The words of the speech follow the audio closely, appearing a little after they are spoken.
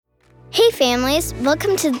Hey families,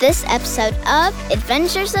 welcome to this episode of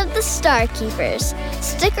Adventures of the Starkeepers.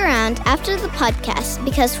 Stick around after the podcast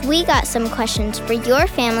because we got some questions for your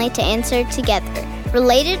family to answer together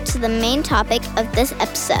related to the main topic of this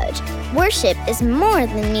episode. Worship is more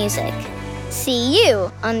than music. See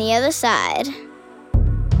you on the other side.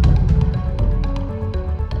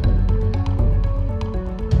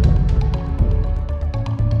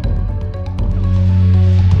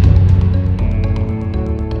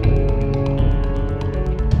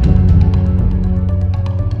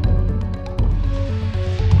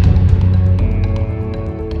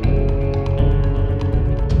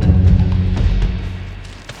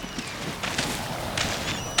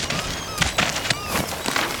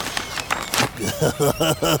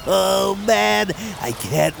 Oh, man, I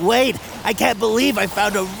can't wait. I can't believe I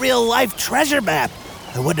found a real-life treasure map.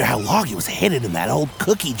 I wonder how long it was hidden in that old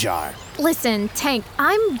cookie jar. Listen, Tank,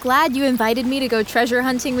 I'm glad you invited me to go treasure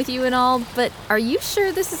hunting with you and all, but are you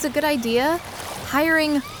sure this is a good idea?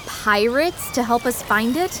 Hiring pirates to help us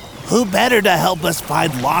find it? Who better to help us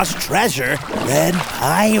find lost treasure than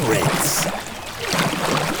pirates?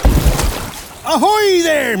 Ahoy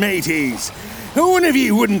there, mateys! One of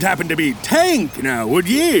you wouldn't happen to be Tank now, would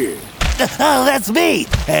you? Oh, that's me.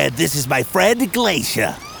 And this is my friend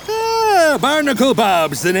Glacia. Barnacle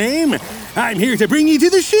Bob's the name. I'm here to bring you to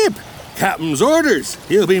the ship. Captain's orders.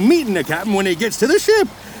 He'll be meeting the captain when he gets to the ship.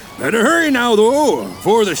 Better hurry now, though,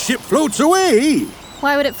 before the ship floats away.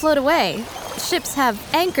 Why would it float away? Ships have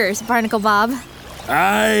anchors, Barnacle Bob.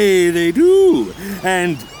 Aye, they do.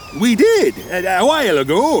 And we did a while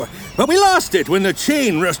ago. But we lost it when the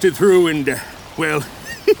chain rusted through and, well,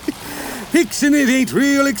 fixing it ain't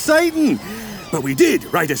real exciting. But we did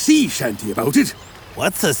write a sea shanty about it.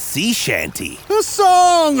 What's a sea shanty? A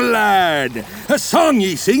song, lad. A song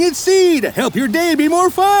ye sing at sea to help your day be more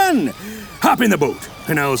fun. Hop in the boat,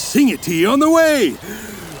 and I'll sing it to you on the way.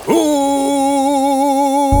 Oh!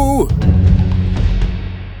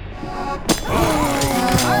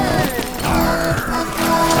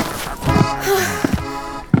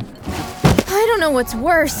 I don't know what's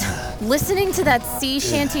worse, listening to that sea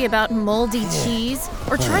shanty about moldy cheese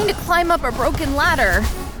or trying to climb up a broken ladder.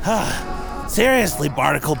 Seriously,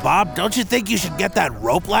 Barnacle Bob, don't you think you should get that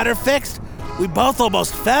rope ladder fixed? We both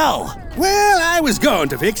almost fell. Well, I was going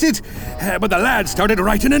to fix it, but the lad started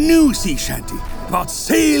writing a new sea shanty about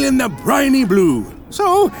sailing the briny blue.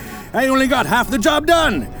 So, I only got half the job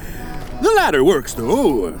done. The ladder works,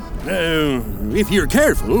 though, if you're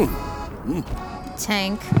careful.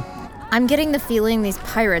 Tank, I'm getting the feeling these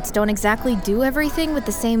pirates don't exactly do everything with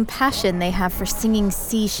the same passion they have for singing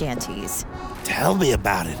sea shanties. Tell me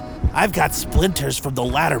about it. I've got splinters from the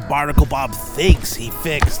ladder Barnacle Bob thinks he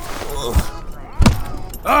fixed. Ugh.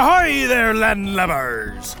 Ahoy there,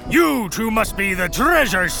 landlubbers! You two must be the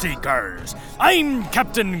treasure seekers. I'm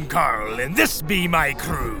Captain Carl, and this be my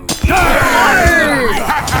crew.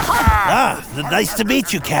 Nice to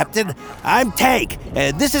meet you, Captain. I'm Tank,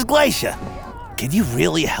 and this is Glacia. Can you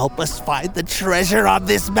really help us find the treasure on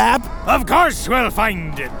this map? Of course we'll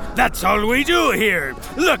find it. That's all we do here.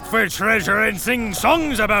 Look for treasure and sing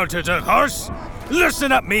songs about it, of course.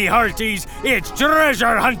 Listen up, me hearties. It's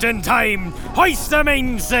treasure hunting time. Hoist the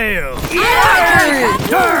mainsail.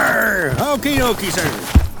 Yarr! Okie dokie, sir.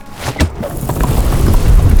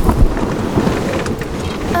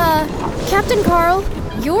 Captain Carl,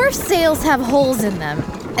 your sails have holes in them.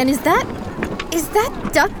 And is that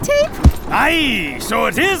duct tape? Aye, so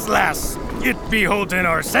it is, lass. It be holding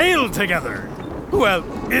our sail together. Well,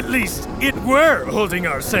 at least it were holding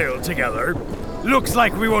our sail together. Looks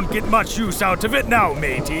like we won't get much use out of it now,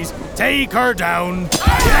 mateys. Take her down.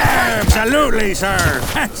 Yeah, absolutely, sir.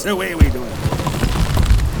 That's the way we do it.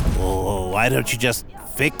 Oh, why don't you just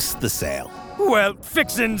fix the sail? Well,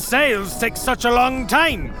 fixing sails takes such a long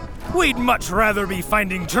time. We'd much rather be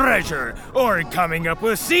finding treasure or coming up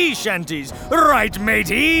with sea shanties. Right,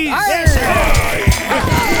 mateys?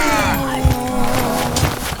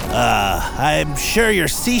 I'm sure your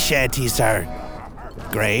sea shanties are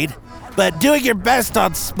great, but doing your best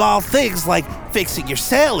on small things like fixing your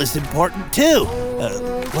sail is important too.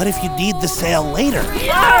 What if you need the sail later?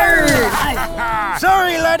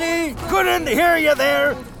 Sorry, laddie. Couldn't hear you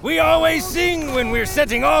there. We always sing when we're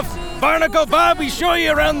setting off. Barnacle Bob, we show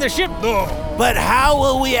you around the ship, though. But how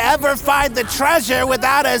will we ever find the treasure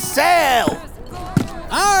without a sail?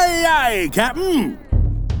 Aye, aye, Captain.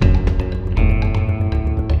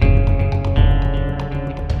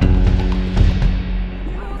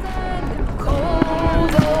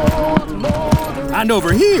 And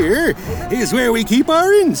over here is where we keep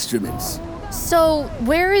our instruments. So,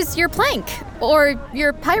 where is your plank? Or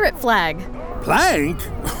your pirate flag? Plank?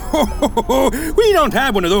 We don't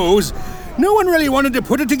have one of those. No one really wanted to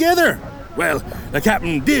put it together. Well, the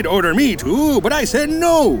captain did order me to, but I said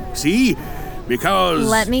no. See? Because...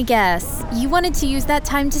 Let me guess. You wanted to use that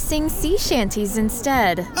time to sing sea shanties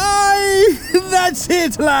instead. Aye, that's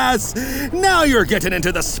it, lass. Now you're getting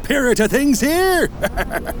into the spirit of things here.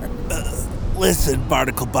 Listen,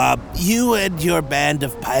 Barnacle Bob, you and your band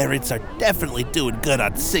of pirates are definitely doing good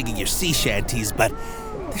on singing your sea shanties, but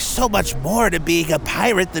there's so much more to being a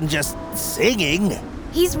pirate than just singing.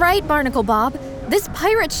 He's right, Barnacle Bob. This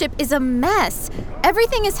pirate ship is a mess.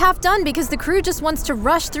 Everything is half done because the crew just wants to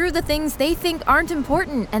rush through the things they think aren't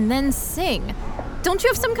important and then sing. Don't you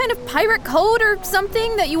have some kind of pirate code or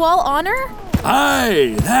something that you all honor?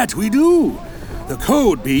 Aye, that we do. The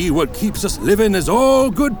code be what keeps us living as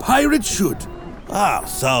all good pirates should. Oh,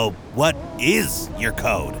 so what is your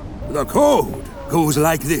code? The code goes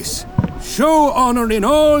like this. Show honor in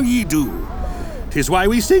all ye do. 'Tis why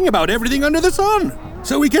we sing about everything under the sun,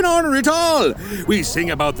 so we can honor it all. We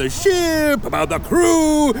sing about the ship, about the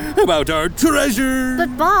crew, about our treasure.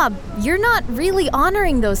 But Bob, you're not really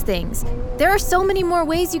honoring those things. There are so many more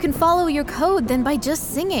ways you can follow your code than by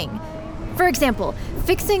just singing. For example,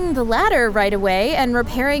 fixing the ladder right away and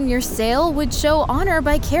repairing your sail would show honor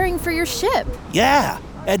by caring for your ship. Yeah,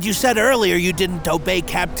 and you said earlier you didn't obey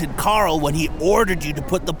Captain Carl when he ordered you to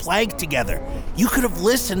put the plank together. You could have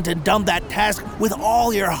listened and done that task with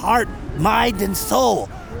all your heart, mind, and soul.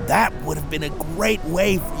 That would have been a great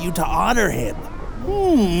way for you to honor him.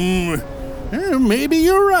 Maybe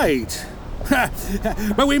you're right.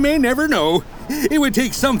 But we may never know. It would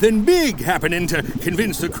take something big happening to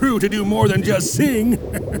convince the crew to do more than just sing.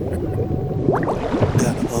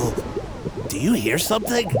 Do you hear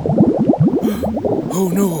something? Oh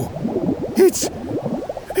no. It's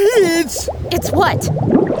what?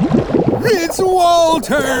 It's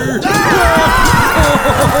Walter!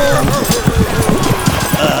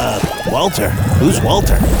 Walter? Who's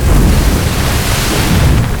Walter?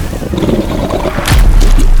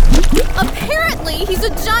 Apparently, he's a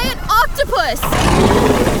giant octopus!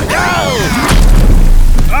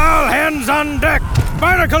 All hands on deck!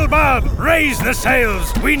 Barnacle Bob, raise the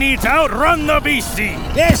sails! We need to outrun the beastie!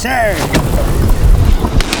 Yes, sir!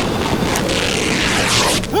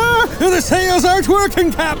 The sails aren't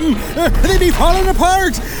working, Captain! They be falling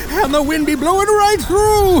apart! And the wind be blowing right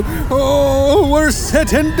through! Oh, we're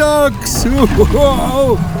sitting ducks!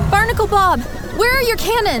 Barnacle Bob, where are your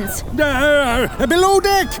cannons? Below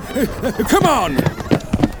deck! Come on!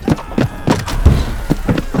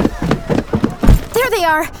 There they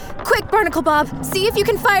are! Quick, Barnacle Bob, see if you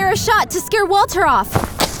can fire a shot to scare Walter off.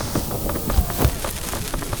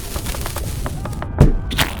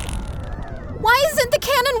 Why isn't the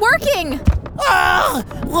cannon working? Oh,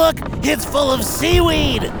 look, it's full of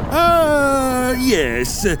seaweed.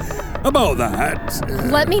 Yes, about that.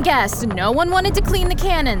 Let me guess, no one wanted to clean the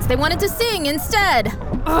cannons. They wanted to sing instead.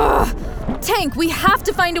 Ugh! Tank, we have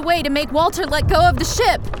to find a way to make Walter let go of the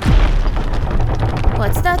ship.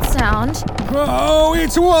 What's that sound? Oh,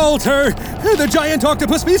 it's Walter! The giant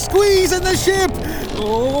octopus be squeezing the ship!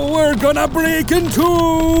 Oh, we're gonna break in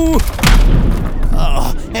two!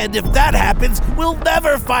 Oh, and if that happens, we'll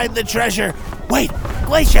never find the treasure. Wait,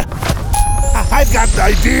 Glacia, I've got the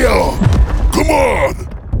idea. Come on!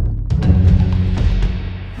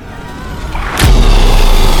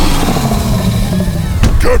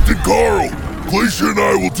 Captain Carl, Glacia and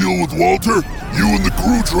I will deal with Walter. You and the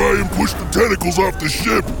crew try and push the tentacles off the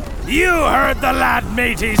ship. You heard the lad,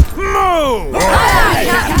 mateys! Move!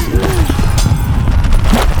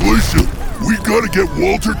 Glacia, we gotta get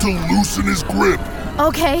Walter to loosen his grip.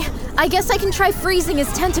 Okay, I guess I can try freezing his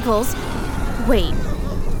tentacles. Wait,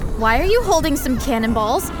 why are you holding some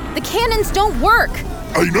cannonballs? The cannons don't work!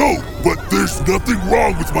 I know, but there's nothing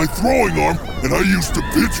wrong with my throwing arm, and I used to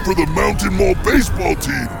pitch for the Mountain Mall baseball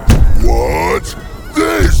team. Watch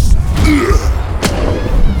this!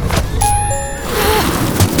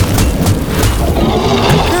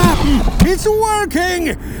 It's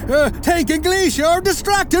working! Tank and Glacia are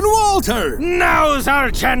distracting Walter! Now's our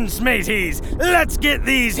chance, mateys! Let's get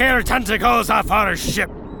these here tentacles off our ship!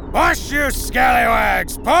 Push, you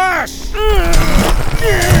scallywags! Push!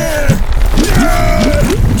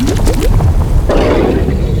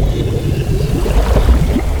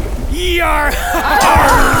 Yar!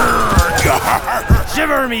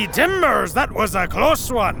 Shiver me timbers, that was a close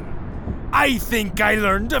one! I think I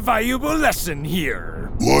learned a valuable lesson here.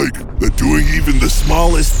 Like that doing even the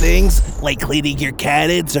Smallest things, like cleaning your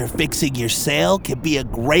cannons or fixing your sail, can be a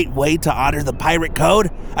great way to honor the pirate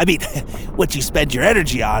code. I mean, what you spend your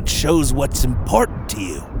energy on shows what's important to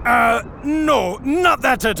you. No, not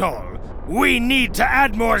that at all. We need to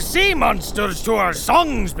add more sea monsters to our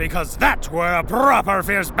songs because that were a proper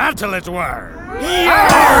fierce battle it were.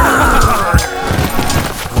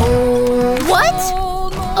 What?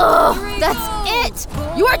 Ugh, that's it!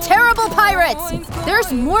 You are terrible pirates!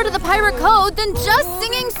 There's more to the pirate code than just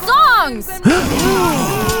singing songs!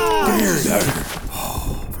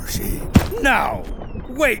 Now,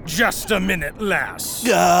 wait just a minute, lass.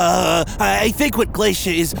 I think what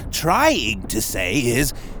Glacia is trying to say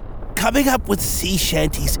is coming up with sea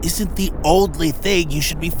shanties isn't the only thing you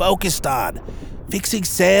should be focused on. Fixing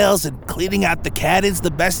sails and cleaning out the cannons the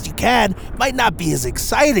best you can might not be as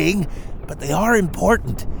exciting, but they are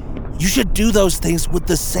important. You should do those things with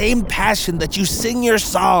the same passion that you sing your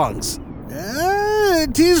songs.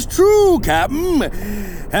 It is true, Captain.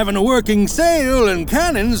 Having a working sail and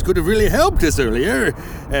cannons could have really helped us earlier.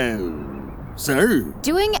 Sir?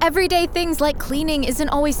 Doing everyday things like cleaning isn't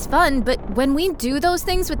always fun, but when we do those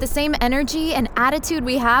things with the same energy and attitude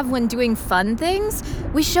we have when doing fun things,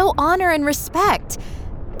 we show honor and respect.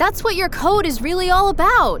 That's what your code is really all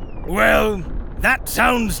about. Well, that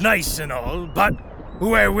sounds nice and all, but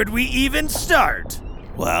where would we even start?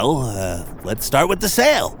 Well, let's start with the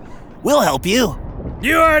sail. We'll help you.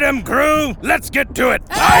 You heard him, crew. Let's get to it.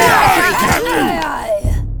 Aye, aye, Captain.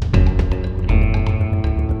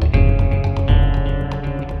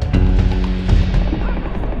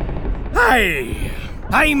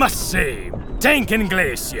 I must say, Tank and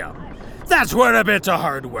Glacia, that were a bit of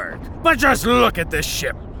hard work. But just look at this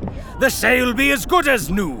ship. The sail be as good as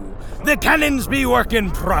new, the cannons be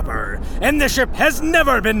working proper, and the ship has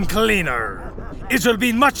never been cleaner. It'll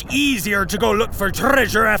be much easier to go look for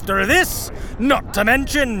treasure after this. Not to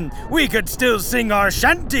mention, we could still sing our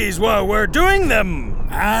shanties while we're doing them.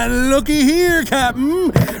 And looky here,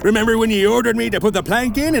 Captain. Remember when you ordered me to put the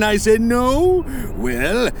plank in and I said no?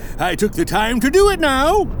 Well, I took the time to do it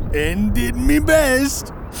now and did me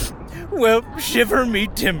best. Well, shiver me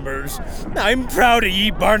timbers. I'm proud of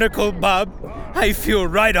ye, Barnacle Bob. I feel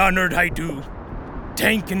right honored, I do.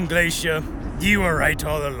 Tank and Glacia, you were right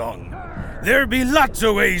all along. There be lots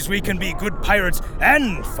of ways we can be good pirates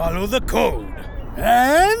and follow the code.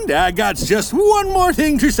 And I got just one more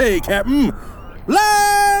thing to say, Captain.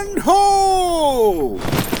 Land ho!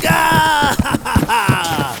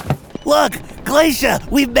 Look, Glacia,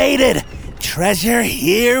 we made it! Treasure,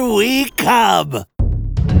 here we come!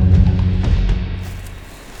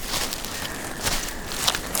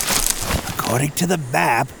 According to the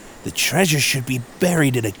map, the treasure should be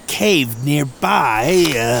buried in a cave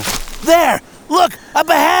nearby. There! Look! Up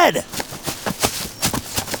ahead!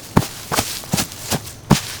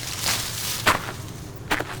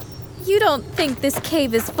 You don't think this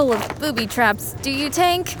cave is full of booby traps, do you,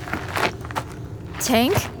 Tank?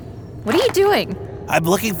 Tank? What are you doing? I'm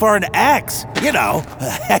looking for an X. You know,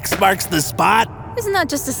 X marks the spot. Isn't that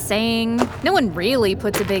just a saying? No one really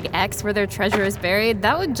puts a big X where their treasure is buried.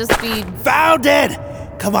 That would just be... Found it!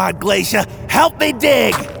 Come on, Glacia, help me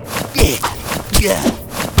dig!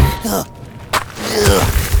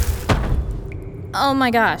 Oh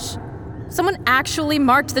my gosh. Someone actually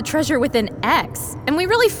marked the treasure with an X, and we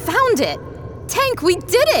really found it! Tank, we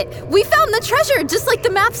did it! We found the treasure, just like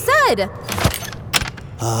the map said!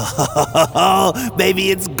 Oh,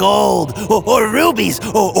 maybe it's gold, or rubies,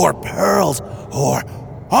 or pearls, or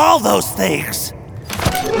all those things.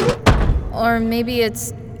 Or maybe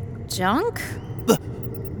it's junk?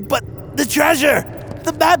 But the treasure!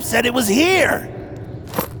 The map said it was here!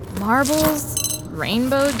 Marbles,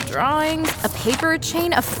 rainbow drawings, a paper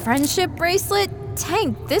chain, a friendship bracelet?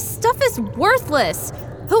 Tank, this stuff is worthless!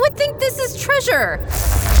 Who would think this is treasure?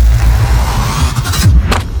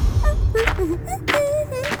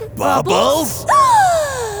 Bubbles?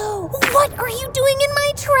 What are you doing in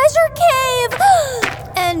my treasure cave?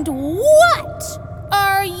 And what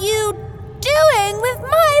are you doing with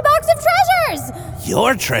my box of treasures?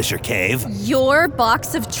 Your treasure cave? Your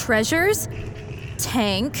box of treasures?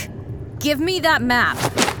 Tank, give me that map.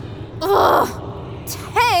 Ugh!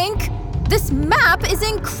 Tank, this map is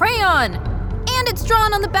in crayon! And it's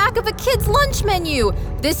drawn on the back of a kid's lunch menu.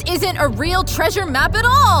 This isn't a real treasure map at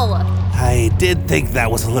all. I did think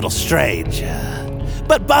that was a little strange.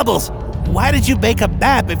 But Bubbles, why did you make a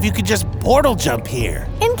map if you could just portal jump here?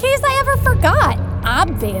 In case I ever forgot,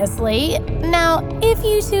 obviously. Now, if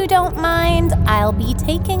you two don't mind, I'll be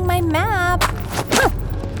taking my map.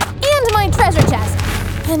 And my treasure chest.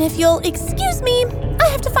 And if you'll excuse me, I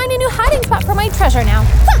have to find a new hiding spot for my treasure now.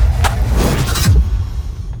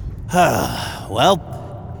 Well,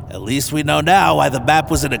 at least we know now why the map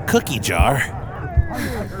was in a cookie jar.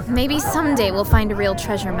 Maybe someday we'll find a real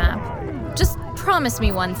treasure map. Just promise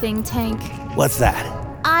me one thing, Tank. What's that?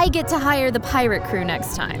 I get to hire the pirate crew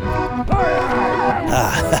next time.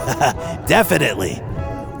 Definitely.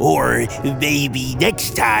 Or maybe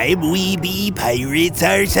next time we be pirates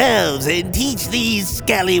ourselves and teach these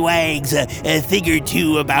scallywags a thing or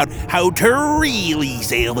two about how to really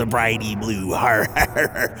sail the briny blue. Har,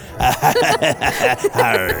 har,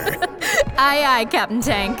 har. Aye, aye, Captain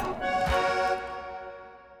Tank.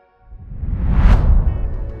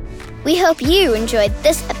 We hope you enjoyed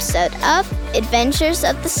this episode of Adventures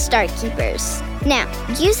of the Starkeepers. Now,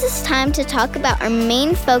 use this time to talk about our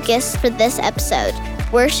main focus for this episode.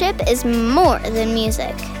 Worship is more than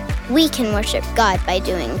music. We can worship God by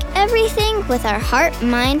doing everything with our heart,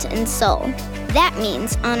 mind, and soul. That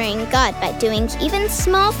means honoring God by doing even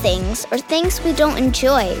small things or things we don't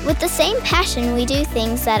enjoy with the same passion we do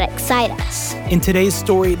things that excite us. In today's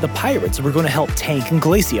story, the pirates were going to help Tank and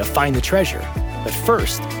Glacia find the treasure. But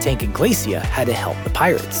first, Tank and Glacia had to help the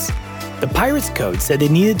pirates. The Pirates Code said they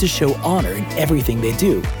needed to show honor in everything they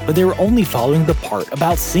do, but they were only following the part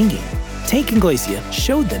about singing. Tank and Glacia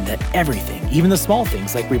showed them that everything, even the small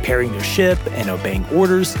things like repairing their ship and obeying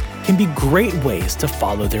orders, can be great ways to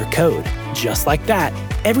follow their code. Just like that,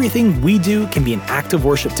 everything we do can be an act of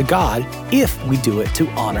worship to God if we do it to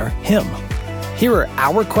honor Him. Here are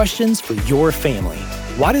our questions for your family.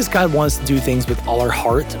 Why does God want us to do things with all our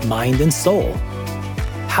heart, mind, and soul?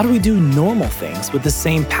 How do we do normal things with the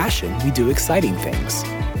same passion we do exciting things?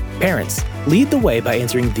 Parents, lead the way by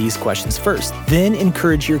answering these questions first, then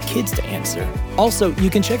encourage your kids to answer. Also, you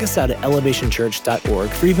can check us out at elevationchurch.org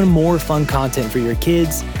for even more fun content for your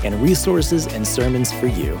kids and resources and sermons for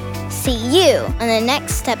you. See you on the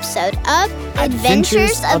next episode of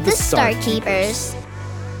Adventures of the Starkeepers.